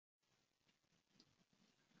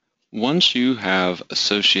Once you have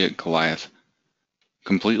Associate Goliath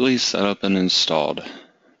completely set up and installed,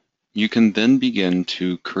 you can then begin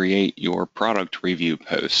to create your product review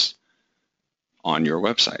posts on your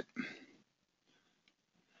website.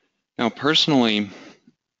 Now, personally,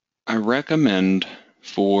 I recommend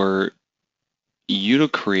for you to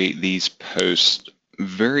create these posts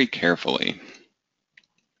very carefully.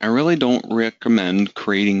 I really don't recommend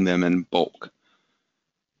creating them in bulk.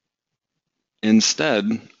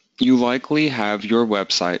 Instead, you likely have your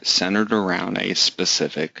website centered around a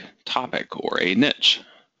specific topic or a niche.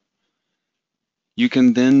 You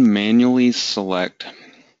can then manually select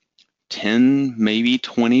 10, maybe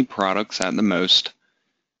 20 products at the most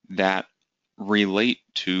that relate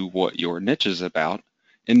to what your niche is about,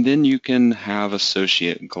 and then you can have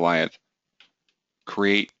Associate Goliath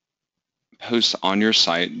create posts on your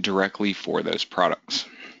site directly for those products.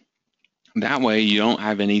 That way you don't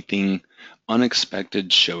have anything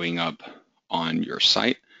unexpected showing up on your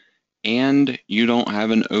site, and you don't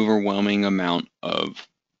have an overwhelming amount of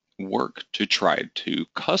work to try to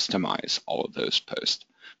customize all of those posts.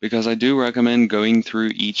 Because I do recommend going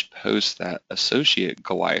through each post that Associate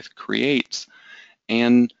Goliath creates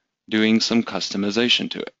and doing some customization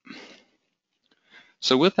to it.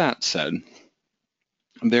 So with that said,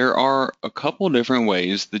 there are a couple different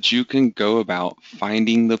ways that you can go about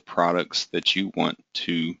finding the products that you want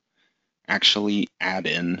to actually add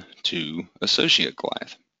in to Associate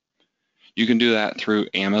Goliath. You can do that through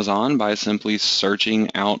Amazon by simply searching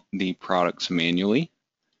out the products manually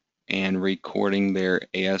and recording their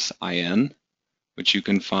ASIN, which you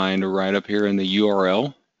can find right up here in the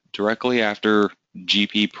URL directly after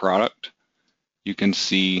GP product. You can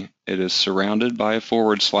see it is surrounded by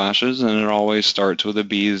forward slashes, and it always starts with a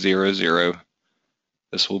B00.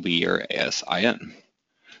 This will be your ASIN.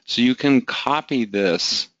 So you can copy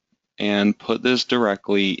this and put this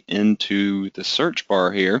directly into the search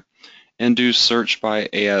bar here and do search by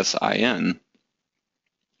ASIN.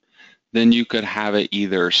 Then you could have it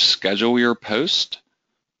either schedule your post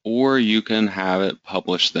or you can have it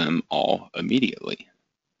publish them all immediately.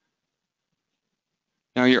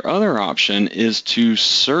 Now your other option is to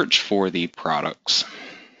search for the products.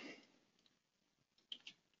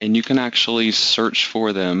 And you can actually search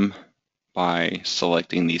for them by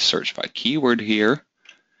selecting the search by keyword here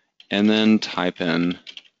and then type in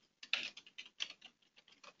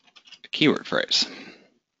a keyword phrase.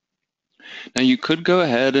 Now you could go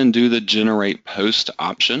ahead and do the generate post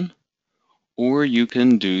option, or you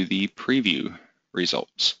can do the preview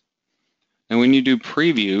results. And when you do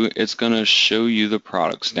preview, it's going to show you the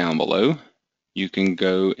products down below. You can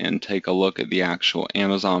go and take a look at the actual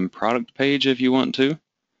Amazon product page if you want to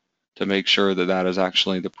make sure that that is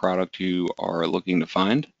actually the product you are looking to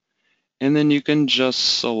find. And then you can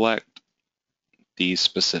just select these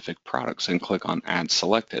specific products and click on Add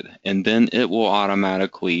Selected, and then it will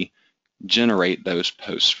automatically generate those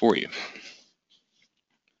posts for you.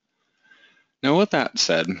 Now with that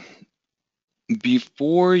said,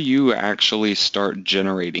 before you actually start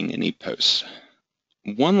generating any posts,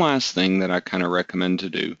 one last thing that I kind of recommend to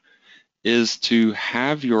do is to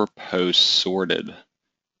have your posts sorted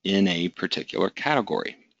in a particular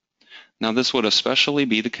category. Now this would especially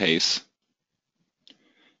be the case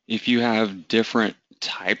if you have different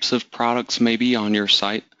types of products maybe on your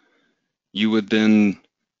site. You would then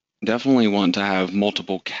definitely want to have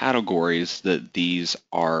multiple categories that these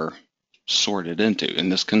are sorted into,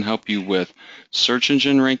 and this can help you with search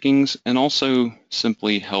engine rankings and also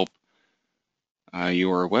simply help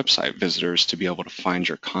your website visitors to be able to find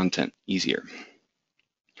your content easier.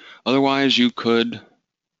 Otherwise, you could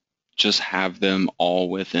just have them all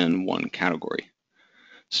within one category.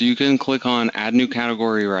 So you can click on Add New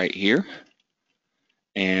Category right here,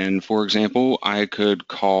 and for example, I could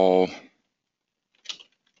call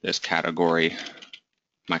this category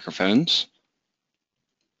microphones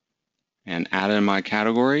and add in my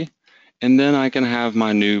category, and then I can have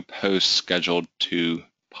my new post scheduled to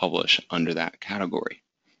publish under that category.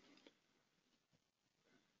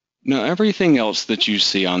 Now everything else that you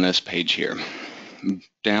see on this page here,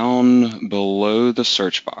 down below the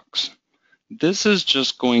search box, this is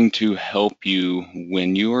just going to help you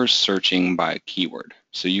when you are searching by keyword.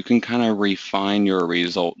 So you can kind of refine your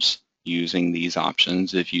results using these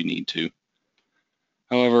options if you need to.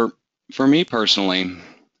 However, for me personally,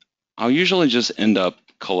 I'll usually just end up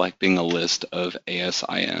collecting a list of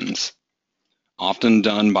ASINs, often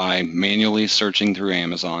done by manually searching through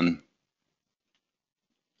Amazon.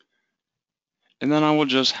 And then I will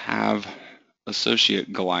just have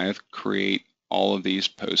Associate Goliath create all of these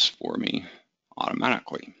posts for me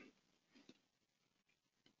automatically.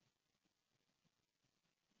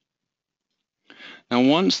 Now,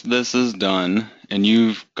 once this is done and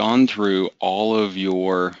you've gone through all of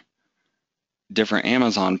your different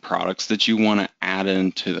Amazon products that you want to add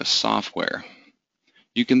into the software,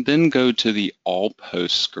 you can then go to the All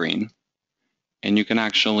Posts screen, and you can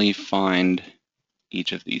actually find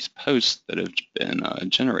each of these posts that have been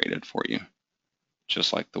generated for you,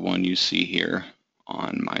 just like the one you see here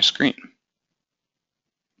on my screen.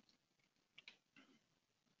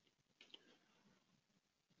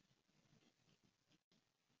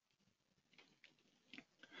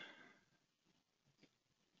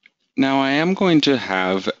 Now, I am going to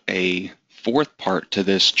have a fourth part to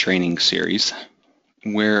this training series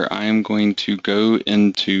where I am going to go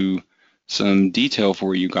into some detail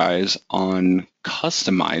for you guys on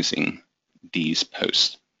customizing these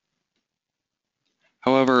posts.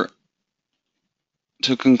 However,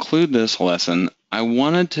 to conclude this lesson, I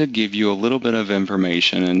wanted to give you a little bit of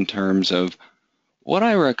information in terms of what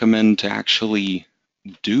I recommend to actually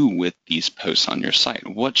do with these posts on your site.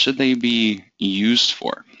 What should they be used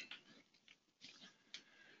for?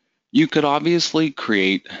 You could obviously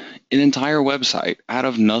create an entire website out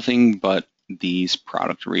of nothing but these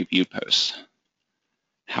product review posts.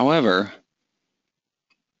 However,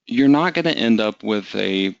 you're not going to end up with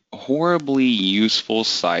a horribly useful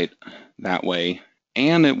site that way,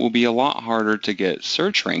 and it will be a lot harder to get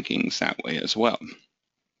search rankings that way as well.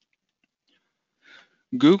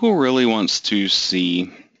 Google really wants to see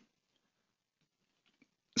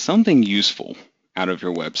something useful out of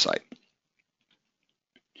your website.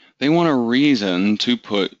 They want a reason to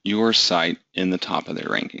put your site in the top of their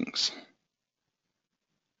rankings.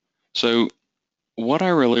 So what I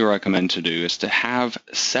really recommend to do is to have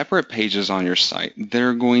separate pages on your site that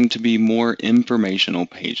are going to be more informational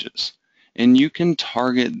pages. And you can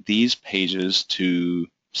target these pages to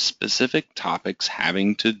specific topics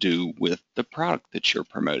having to do with the product that you're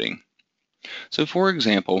promoting. So for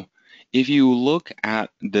example, if you look at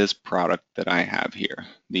this product that I have here,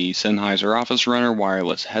 the Sennheiser Office Runner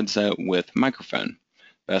wireless headset with microphone,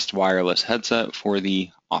 best wireless headset for the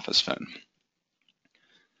office phone.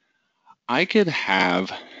 I could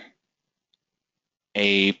have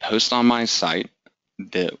a post on my site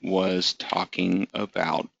that was talking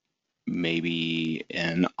about maybe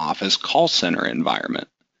an office call center environment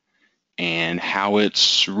and how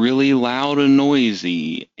it's really loud and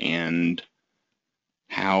noisy and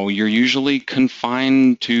how you're usually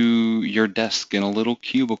confined to your desk in a little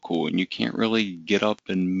cubicle and you can't really get up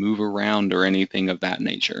and move around or anything of that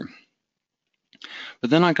nature. But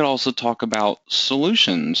then I could also talk about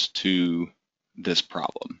solutions to this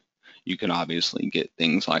problem. You can obviously get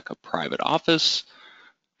things like a private office.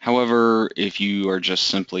 However, if you are just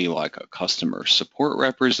simply like a customer support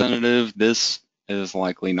representative, this is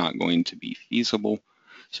likely not going to be feasible.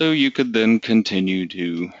 So you could then continue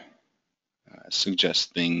to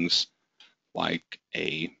suggest things like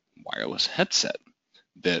a wireless headset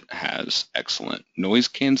that has excellent noise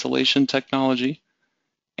cancellation technology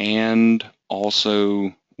and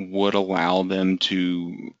also would allow them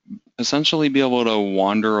to essentially be able to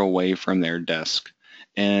wander away from their desk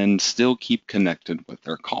and still keep connected with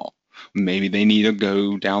their call. Maybe they need to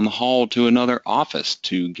go down the hall to another office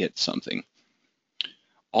to get something.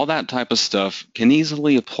 All that type of stuff can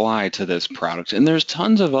easily apply to this product, and there's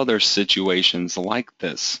tons of other situations like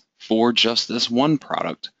this for just this one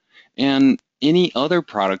product. And any other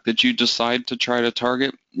product that you decide to try to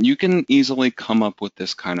target, you can easily come up with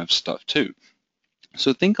this kind of stuff too.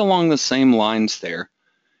 So think along the same lines there,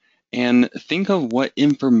 and think of what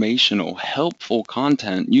informational, helpful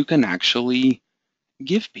content you can actually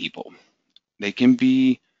give people. They can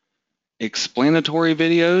be explanatory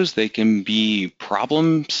videos, they can be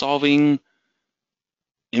problem-solving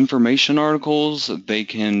information articles, they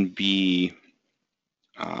can be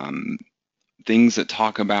things that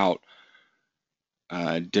talk about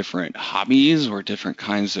different hobbies or different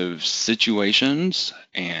kinds of situations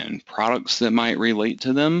and products that might relate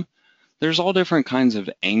to them. There's all different kinds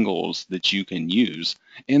of angles that you can use,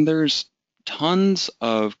 and there's tons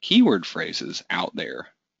of keyword phrases out there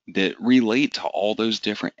that relate to all those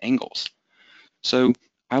different angles. So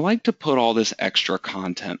I like to put all this extra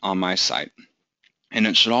content on my site, and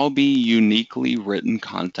it should all be uniquely written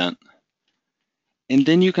content. And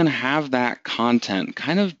then you can have that content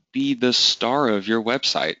kind of be the star of your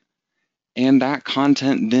website. And that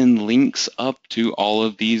content then links up to all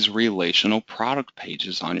of these relational product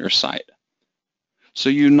pages on your site. So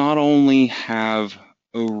you not only have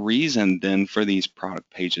a reason then for these product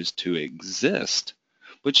pages to exist,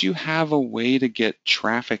 but you have a way to get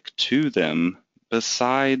traffic to them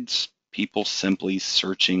besides people simply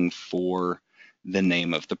searching for the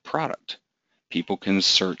name of the product. People can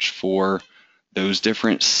search for those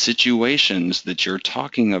different situations that you're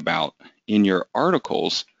talking about in your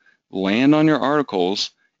articles, land on your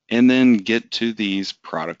articles, and then get to these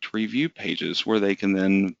product review pages where they can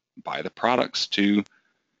then buy the products to,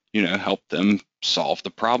 help them solve the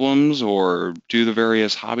problems or do the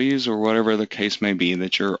various hobbies or whatever the case may be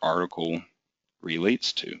that your article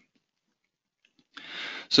relates to.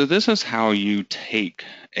 So this is how you take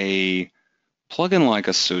a plugin like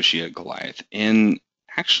Associate Goliath and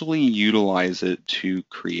actually utilize it to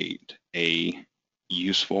create a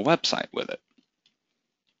useful website with it.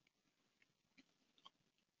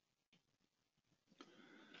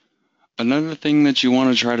 Another thing that you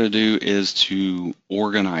want to try to do is to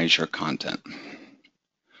organize your content.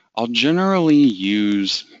 I'll generally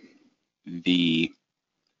use the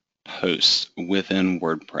posts within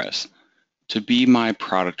WordPress to be my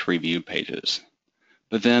product review pages.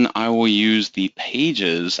 But then I will use the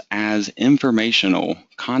pages as informational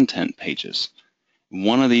content pages.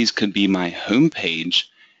 One of these could be my home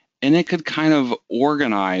page, and it could kind of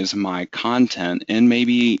organize my content and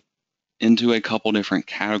maybe into a couple different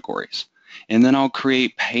categories. And then I'll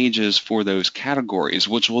create pages for those categories,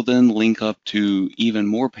 which will then link up to even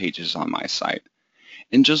more pages on my site.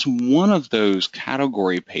 And just one of those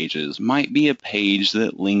category pages might be a page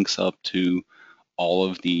that links up to all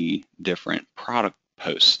of the different product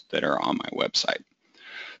posts that are on my website.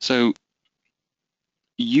 So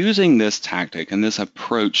using this tactic and this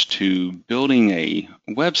approach to building a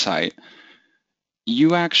website,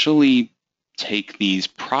 you actually take these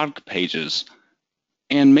product pages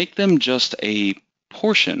and make them just a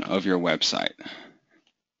portion of your website.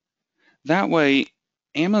 That way,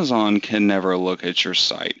 Amazon can never look at your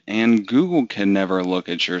site and Google can never look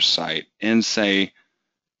at your site and say,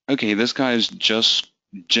 okay, this guy's just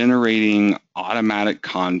generating automatic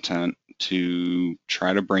content to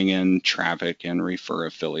try to bring in traffic and refer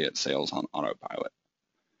affiliate sales on autopilot.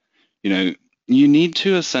 You need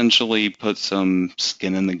to essentially put some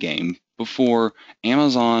skin in the game before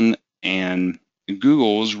Amazon and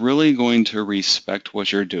Google is really going to respect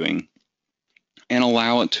what you're doing and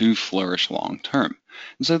allow it to flourish long term.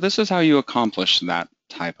 And so this is how you accomplish that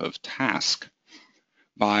type of task,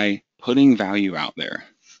 by putting value out there,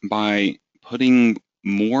 by putting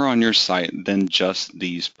more on your site than just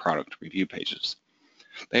these product review pages.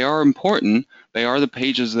 They are important. They are the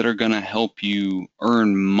pages that are going to help you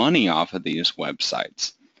earn money off of these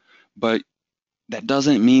websites. But that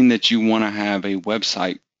doesn't mean that you want to have a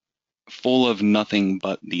website full of nothing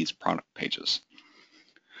but these product pages.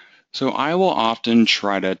 So I will often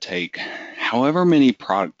try to take however many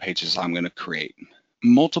product pages I'm going to create,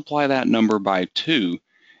 multiply that number by 2,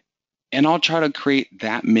 and I'll try to create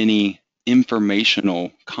that many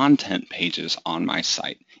informational content pages on my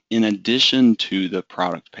site in addition to the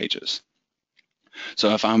product pages.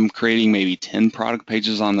 So if I'm creating maybe 10 product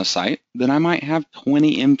pages on the site, then I might have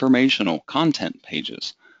 20 informational content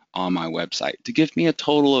pages on my website to give me a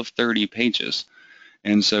total of 30 pages.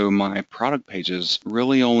 And so my product pages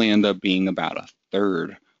really only end up being about a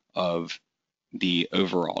third of the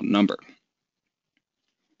overall number.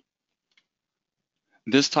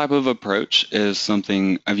 This type of approach is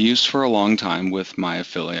something I've used for a long time with my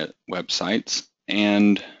affiliate websites,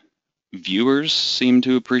 and viewers seem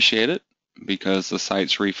to appreciate it because the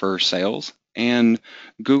sites refer sales, and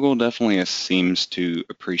Google definitely seems to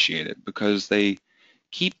appreciate it because they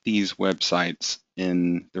keep these websites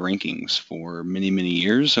in the rankings for many, many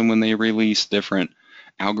years, and when they release different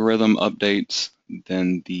algorithm updates,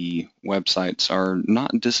 then the websites are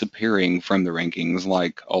not disappearing from the rankings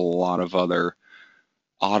like a lot of other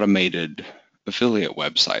automated affiliate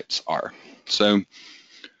websites are. So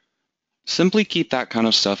simply keep that kind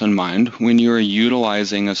of stuff in mind when you're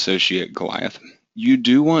utilizing Associate Goliath. You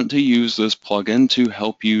do want to use this plugin to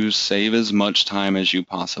help you save as much time as you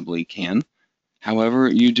possibly can. However,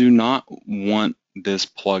 you do not want this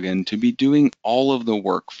plugin to be doing all of the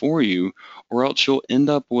work for you, or else you'll end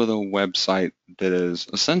up with a website that is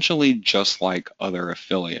essentially just like other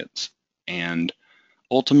affiliates. And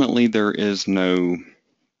ultimately, there is no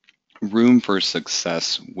room for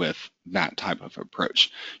success with that type of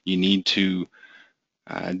approach. You need to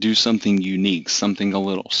do something unique, something a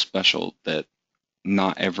little special that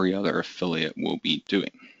not every other affiliate will be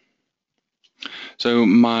doing. So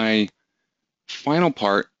my final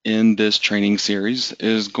part in this training series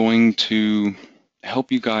is going to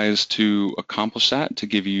help you guys to accomplish that, to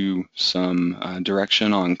give you some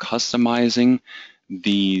direction on customizing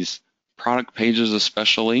these product pages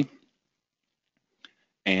especially,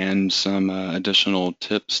 and some additional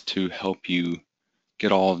tips to help you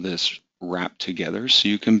get all of this wrapped together so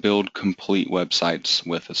you can build complete websites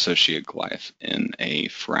with Associate Goliath in a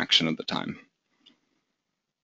fraction of the time.